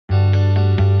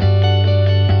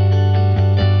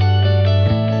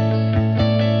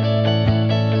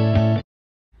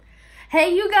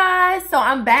Hey you guys, so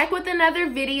I'm back with another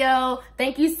video.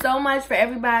 Thank you so much for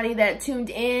everybody that tuned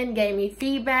in, gave me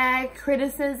feedback,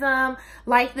 criticism,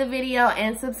 like the video,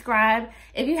 and subscribe.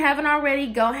 If you haven't already,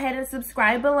 go ahead and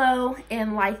subscribe below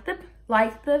and like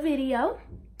the video.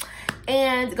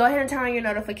 And go ahead and turn on your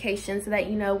notifications so that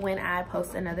you know when I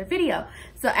post another video.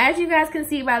 So as you guys can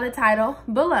see by the title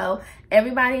below,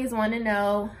 everybody's wanting to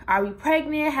know, are we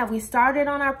pregnant? Have we started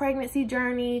on our pregnancy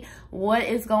journey? What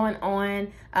is going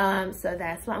on? So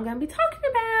that's what I'm going to be talking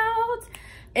about.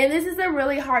 And this is a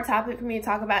really hard topic for me to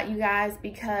talk about, you guys,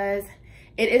 because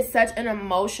it is such an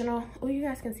emotional, oh, you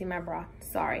guys can see my bra,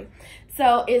 sorry.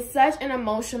 So it's such an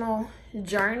emotional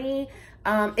journey.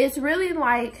 It's really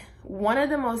like one of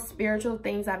the most spiritual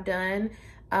things I've done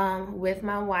with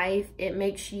my wife. It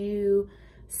makes you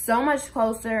so much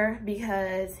closer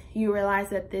because you realize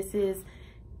that this is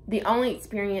the only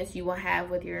experience you will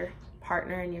have with your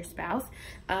partner and your spouse.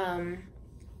 And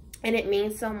it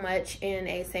means so much in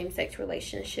a same-sex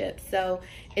relationship. So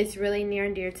it's really near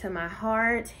and dear to my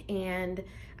heart, and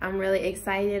I'm really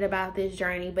excited about this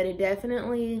journey. But it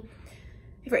definitely,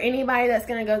 for anybody that's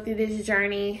gonna go through this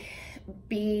journey,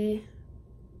 be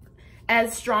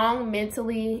as strong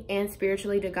mentally and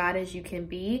spiritually to God as you can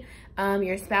be.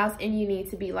 Your spouse and you need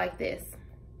to be like this.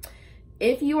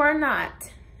 If you are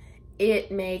not,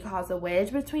 it may cause a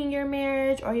wedge between your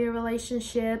marriage or your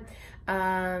relationship.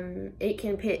 It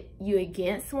can pit you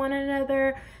against one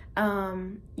another.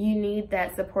 You need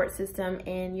that support system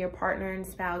and your partner and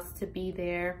spouse to be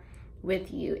there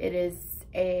with you. It is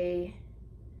a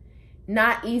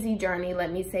not easy journey,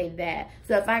 let me say that.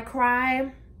 So if I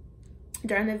cry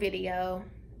during the video,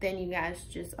 then you guys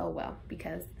just, oh well,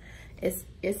 because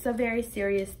it's a very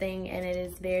serious thing, and it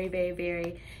is very, very,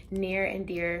 very near and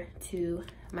dear to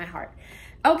my heart.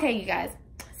 Okay, you guys,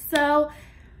 so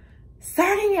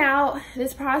starting out,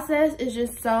 this process is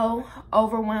just so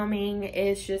overwhelming.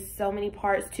 It's just so many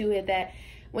parts to it that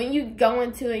when you go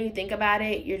into it and you think about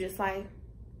it, you're just like,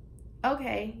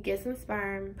 okay, get some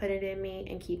sperm, put it in me,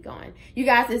 and keep going. You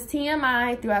guys, it's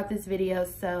TMI throughout this video,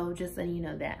 so just letting you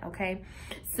know that, okay?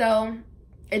 So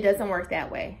it doesn't work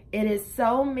that way. It is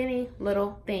so many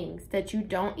little things that you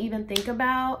don't even think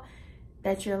about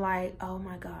that you're like, oh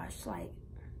my gosh, like,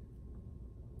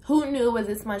 who knew it was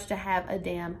this much to have a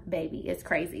damn baby? It's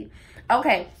crazy.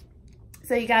 Okay.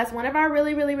 So you guys, one of our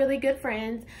really, really, really good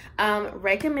friends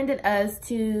recommended us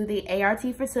to the ART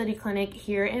fertility clinic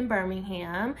here in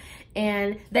Birmingham.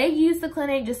 And they use the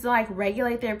clinic just to like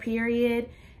regulate their period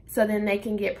so then they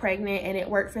can get pregnant, and it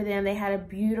worked for them. They had a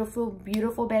beautiful,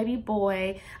 beautiful baby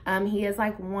boy. He is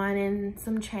like 1 and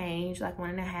some change, like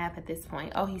 1.5 at this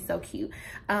point. Oh, he's so cute.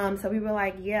 So we were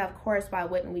like, yeah, of course, why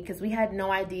wouldn't we? Because we had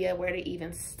no idea where to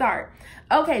even start.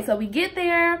 Okay, so we get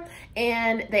there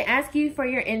and they ask you for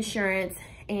your insurance,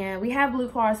 and we have Blue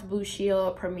Cross Blue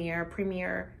Shield,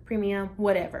 Premium,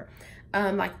 whatever.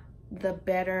 Like the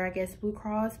better, I guess, Blue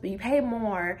Cross, but you pay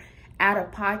more out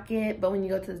of pocket, but when you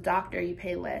go to the doctor, you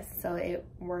pay less. So it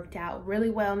worked out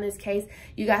really well in this case.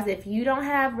 You guys, if you don't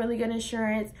have really good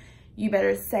insurance, you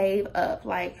better save up.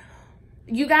 Like,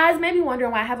 you guys may be wondering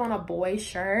why I have on a boy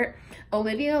shirt.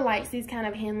 Olivia likes these kind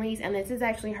of Henleys, and this is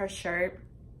actually her shirt.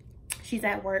 She's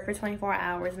at work for 24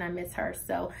 hours and I miss her,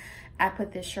 so I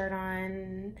put this shirt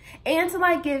on, and to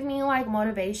like give me like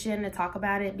motivation to talk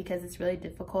about it because it's really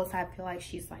difficult. So I feel like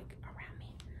she's like around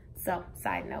me. So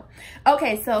side note.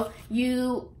 Okay, so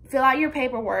you fill out your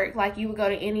paperwork like you would go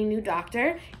to any new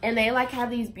doctor, and they like have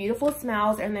these beautiful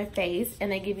smiles on their face,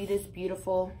 and they give you this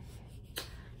beautiful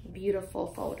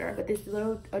folder with this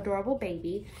little adorable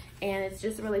baby, and it's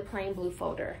just a really plain blue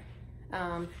folder.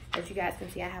 As you guys can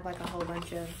see, I have like a whole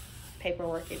bunch of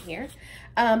paperwork in here,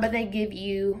 but they give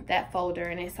you that folder,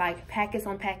 and it's like packets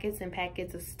on packets and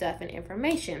packets of stuff and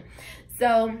information.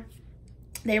 So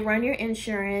they run your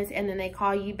insurance, and then they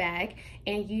call you back,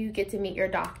 and you get to meet your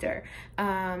doctor.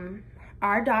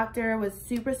 Our doctor was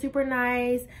super, super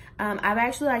nice. I've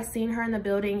actually like seen her in the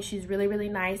building. She's really, really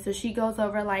nice. So she goes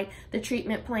over like the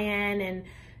treatment plan and,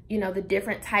 you know, the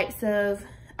different types of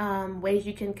ways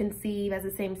you can conceive as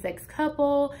a same-sex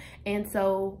couple. And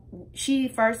so she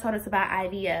first told us about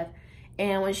IVF,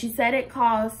 and when she said it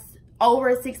costs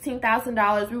over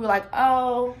 $16,000, we were like,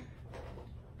 oh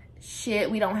shit,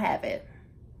 we don't have it.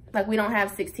 Like, we don't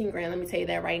have 16 grand, let me tell you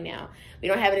that right now. We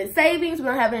don't have it in savings, we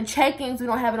don't have it in checkings, we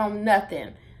don't have it on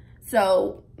nothing.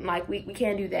 So like, we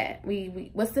can't do that.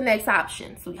 What's the next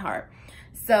option, sweetheart?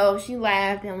 So she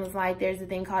laughed and was like, there's a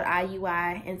thing called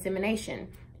IUI insemination.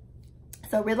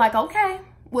 So we're like, okay,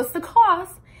 what's the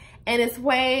cost? And it's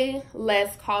way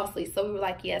less costly. So we were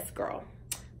like, yes, girl,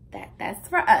 that's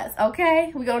for us,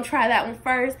 okay? We're gonna try that one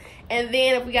first, and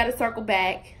then if we gotta circle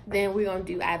back, then we're gonna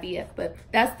do IVF, but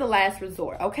that's the last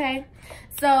resort, okay?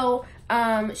 So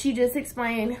she just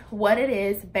explained what it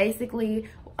is. Basically,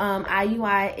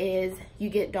 IUI is you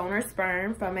get donor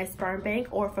sperm from a sperm bank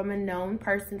or from a known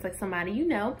person, like somebody you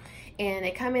know, and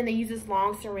they come in, they use this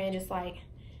long syringe, it's like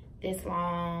this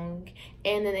long,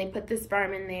 and then they put the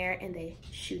sperm in there and they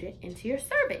shoot it into your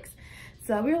cervix.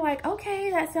 So we were like, okay,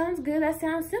 that sounds good, that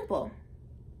sounds simple,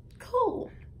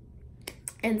 cool.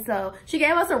 And so she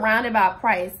gave us a roundabout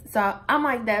price. So I'm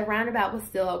like, that roundabout was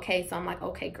still okay. So I'm like,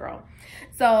 okay, girl.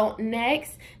 So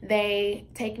next, they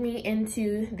take me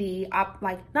into the,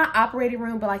 not operating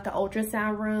room, but like the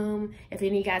ultrasound room. If any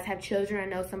of you guys have children or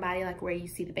know somebody, like where you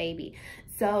see the baby.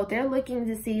 So they're looking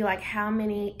to see like how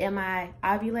many am I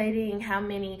ovulating? How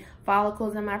many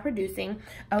follicles am I producing?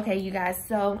 Okay, you guys,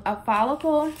 so a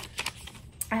follicle,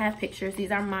 I have pictures.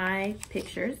 These are my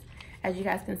pictures. As you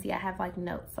guys can see, I have like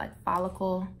notes, like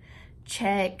follicle,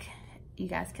 check, you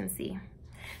guys can see.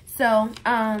 So,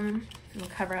 I'm gonna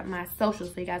cover up my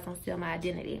socials so you guys don't steal my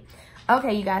identity.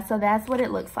 Okay, you guys, so that's what it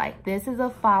looks like. This is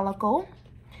a follicle,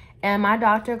 and my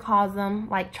doctor calls them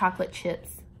like chocolate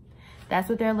chips. That's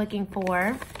what they're looking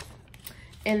for.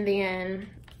 And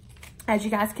then, as you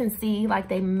guys can see, like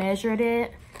they measured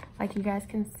it. Like you guys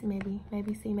can see,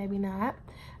 maybe see, maybe not.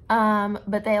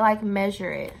 But they like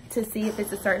measure it to see if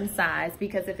it's a certain size,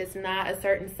 because if it's not a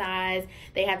certain size,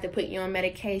 they have to put you on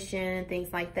medication and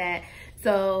things like that.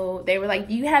 So they were like,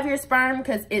 do you have your sperm?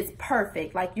 Because it's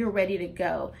perfect, like you're ready to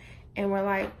go. And we're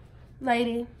like,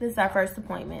 lady, this is our first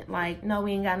appointment. Like, no,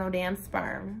 we ain't got no damn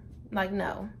sperm. Like,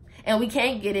 no. And we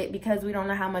can't get it because we don't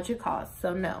know how much it costs,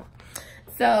 so no.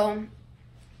 So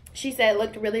she said it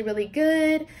looked really, really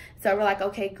good. So we're like,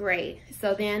 okay, great.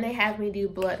 So then they have me do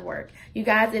blood work. You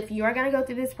guys, if you are going to go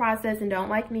through this process and don't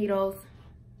like needles,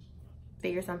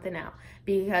 figure something out.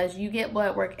 Because you get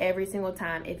blood work every single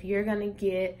time. If you're going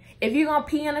to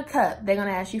pee in a cup, they're going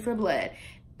to ask you for blood.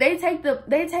 They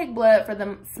take blood for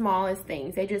the smallest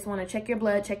things. They just want to check your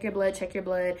blood, check your blood, check your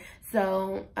blood.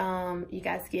 So you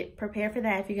guys get prepared for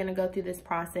that if you're going to go through this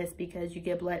process, because you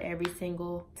get blood every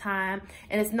single time.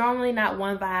 And it's normally not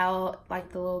one vial,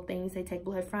 like the little things they take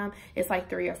blood from. It's like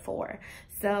 3 or 4.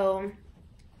 So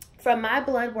from my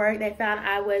blood work, they found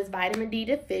I was vitamin D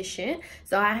deficient.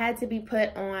 So I had to be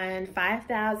put on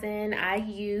 5,000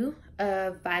 IU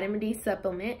of vitamin D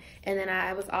supplement. And then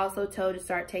I was also told to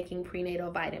start taking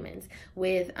prenatal vitamins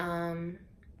with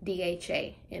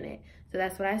DHA in it. So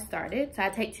that's what I started. So I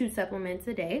take 2 supplements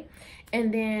a day.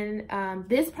 And then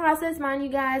this process, mind you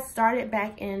guys, started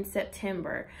back in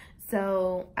September.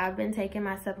 So I've been taking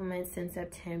my supplements since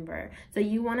September. So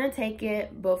you want to take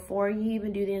it before you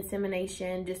even do the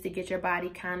insemination, just to get your body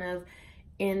kind of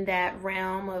in that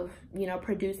realm of, you know,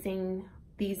 producing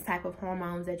these type of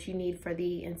hormones that you need for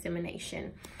the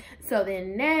insemination. So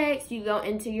then next, you go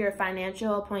into your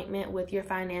financial appointment with your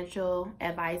financial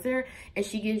advisor, and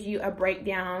she gives you a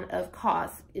breakdown of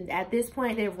costs. At this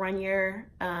point, they've run your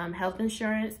health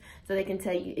insurance, so they can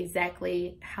tell you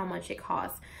exactly how much it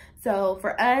costs. So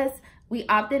for us, we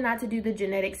opted not to do the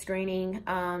genetic screening.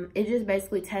 It just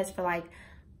basically tests for like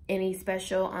any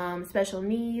special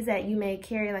needs that you may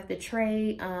carry, like the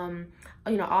trait,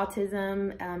 you know,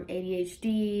 autism,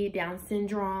 ADHD, Down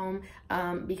syndrome,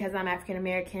 because I'm African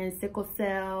American, sickle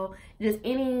cell, just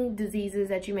any diseases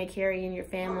that you may carry in your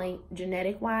family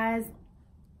genetic wise,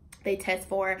 they test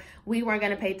for. We weren't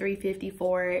going to pay $350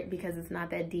 for it because it's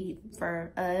not that deep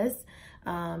for us.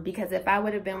 Because if I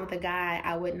would have been with a guy,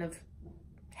 I wouldn't have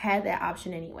had that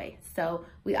option anyway. So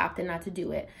we opted not to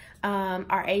do it.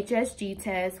 Our HSG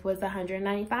test was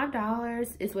 $195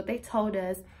 is what they told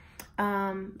us.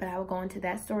 But I will go into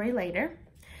that story later.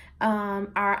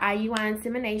 Our IUI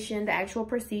insemination, the actual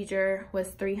procedure was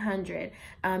 $300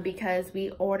 because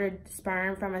we ordered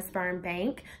sperm from a sperm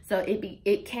bank. So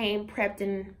it came prepped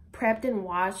and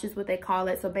washed is what they call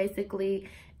it. So basically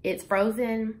it's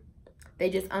frozen. They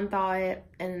just unthaw it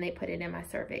and then they put it in my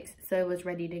cervix. So it was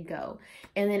ready to go.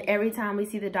 And then every time we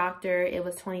see the doctor, it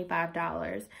was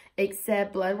 $25,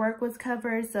 except blood work was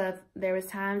covered. So if there was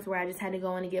times where I just had to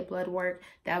go in and get blood work,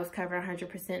 that was covered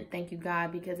 100%. Thank you,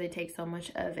 God, because they take so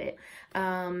much of it.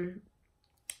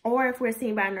 Or if we're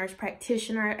seen by a nurse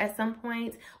practitioner at some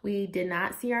point, we did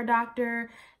not see our doctor,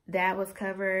 that was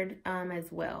covered as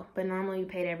well. But normally we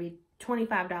paid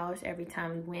 $25 every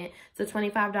time we went. So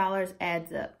 $25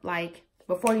 adds up. Like,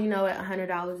 before you know it,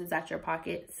 $100 is out your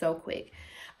pocket so quick.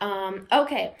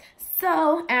 Okay,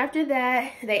 so after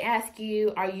that, they ask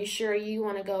you, are you sure you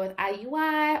want to go with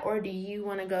IUI or do you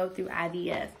want to go through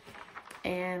IVF?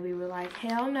 And we were like,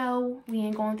 hell no, we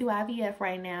ain't going through IVF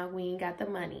right now. We ain't got the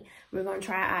money. We're going to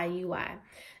try IUI.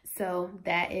 So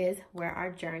that is where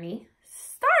our journey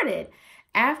started.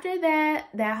 After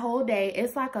that whole day,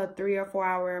 it's like a 3 or 4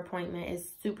 hour appointment. It's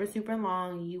super, super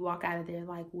long. You walk out of there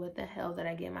like, what the hell did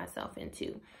I get myself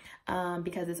into?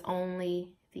 Because it's only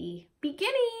the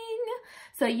beginning.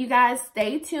 So you guys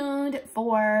stay tuned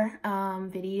for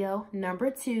video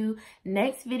number 2.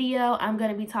 Next video, I'm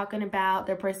going to be talking about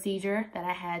the procedure that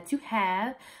I had to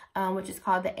have, which is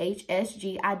called the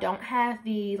HSG. I don't have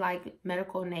the like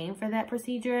medical name for that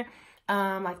procedure,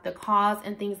 like the cause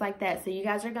and things like that. So you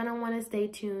guys are going to want to stay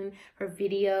tuned for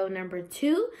video number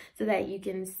 2 so that you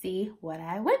can see what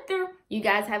I went through. You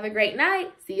guys have a great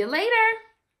night. See you later.